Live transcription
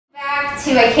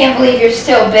to I can't believe you're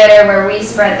still bitter, where we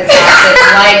spread the gossip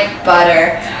like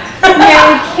butter.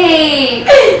 Mary Kate,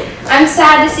 I'm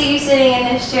sad to see you sitting in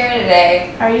this chair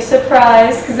today. Are you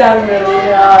surprised? Because I'm really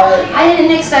not. I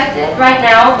didn't expect it right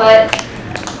now, but,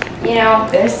 you know.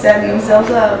 They're setting themselves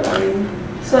up. I mean,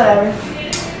 it's whatever.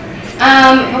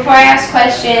 Before I ask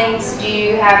questions, do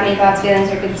you have any thoughts, feelings,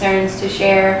 or concerns to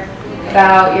share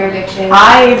about your eviction?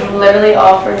 I literally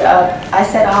offered up. I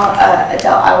said,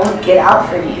 Adele, I will get out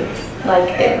for you.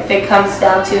 Like, if it comes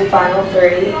down to final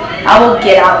 30, I will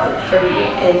get out for you.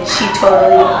 And she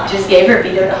totally just gave her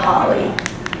veto to Holly.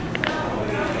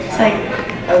 It's like,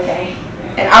 okay.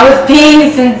 And I was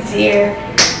being sincere.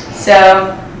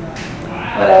 So,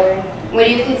 whatever. Would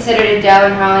you have considered Adele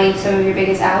and Holly some of your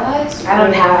biggest allies? I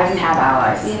didn't have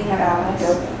allies. You didn't have allies?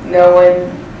 Nope. No one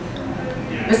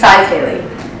besides Haley.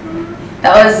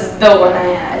 That was the one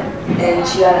I had, and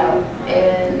she got out.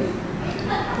 And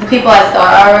the people I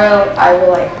thought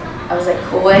I was like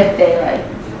cool with, they like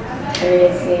turned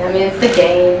against me. I mean, it's the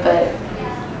game, but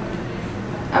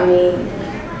I mean,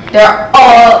 they're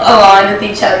all aligned with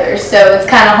each other, so it's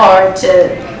kind of hard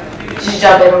to just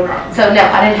jump in on that. So no,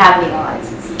 I didn't have any alliances.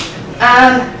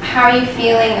 How are you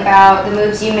feeling about the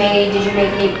moves you made? Did you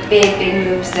make any big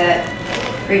moves that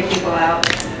freaked people out?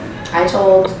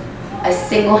 I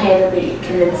single-handedly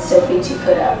convinced Sophie to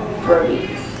put up Brody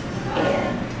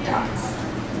and Dots.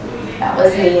 That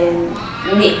was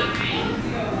me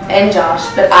and Josh,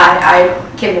 but I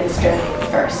convinced her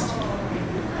first.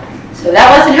 So that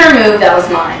wasn't her move, that was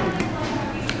mine.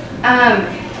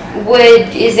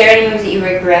 Is there any moves that you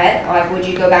regret? Like, would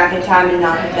you go back in time and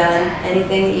not have done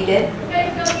anything that you did?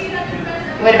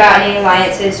 What about any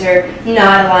alliances or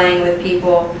not aligning with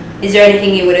people? Is there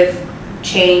anything you would have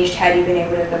changed had you been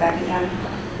able to go back in time?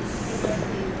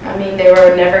 I mean, they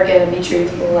were never going to be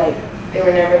truthful. Like, they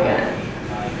were never going to.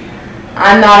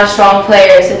 I'm not a strong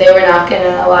player, so they were not going to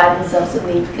ally themselves with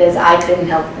me because I couldn't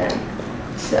help them.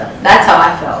 So that's how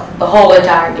I felt the whole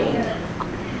entire game.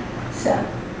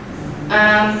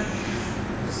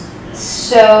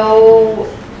 So,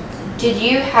 did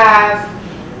you have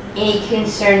any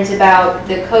concerns about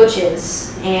the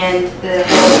coaches and the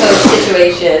whole coach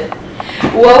situation?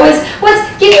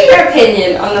 Give me your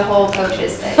opinion on the whole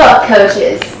coaches thing. Fuck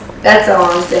coaches. That's all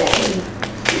I'm saying.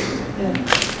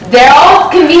 They're all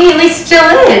conveniently still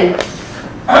in.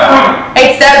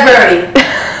 Except Brody.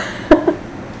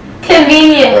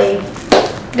 Conveniently.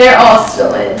 They're all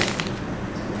still in.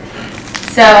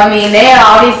 So, I mean, they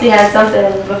obviously had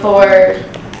something before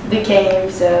the game,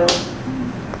 so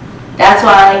that's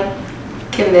why I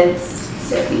convinced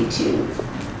Sophie to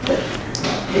put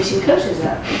the two coaches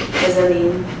up. Because, I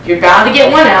mean, you're bound to get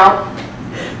one out.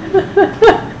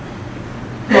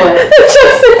 What?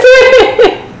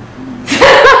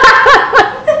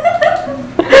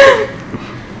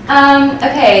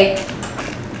 Okay.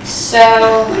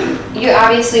 So, you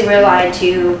obviously were lied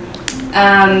to,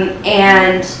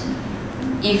 and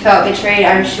you felt betrayed,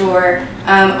 I'm sure.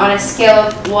 On a scale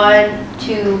of 1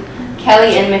 to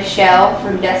Kelly and Michelle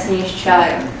from Destiny's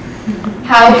Child,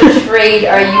 how betrayed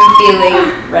are you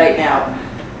feeling right now?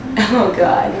 Oh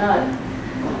God,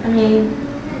 I mean,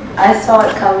 I saw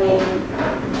it coming.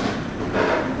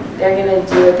 They're gonna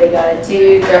do what they gotta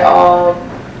do. They're all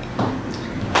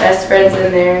best friends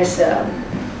in there, so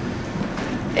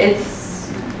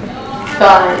it's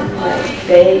fun. Like,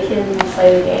 they can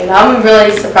play the game. I'm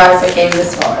really surprised I came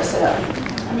this far, so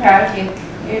I'm proud of you.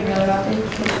 You're really well done.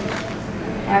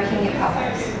 Now we can get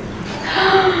Popeyes.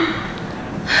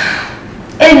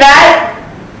 In that,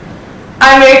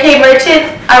 I'm Mary Kay Merchant.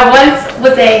 I once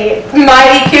was a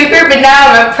mighty cougar, but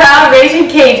now I'm a proud Raging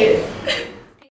Cajun.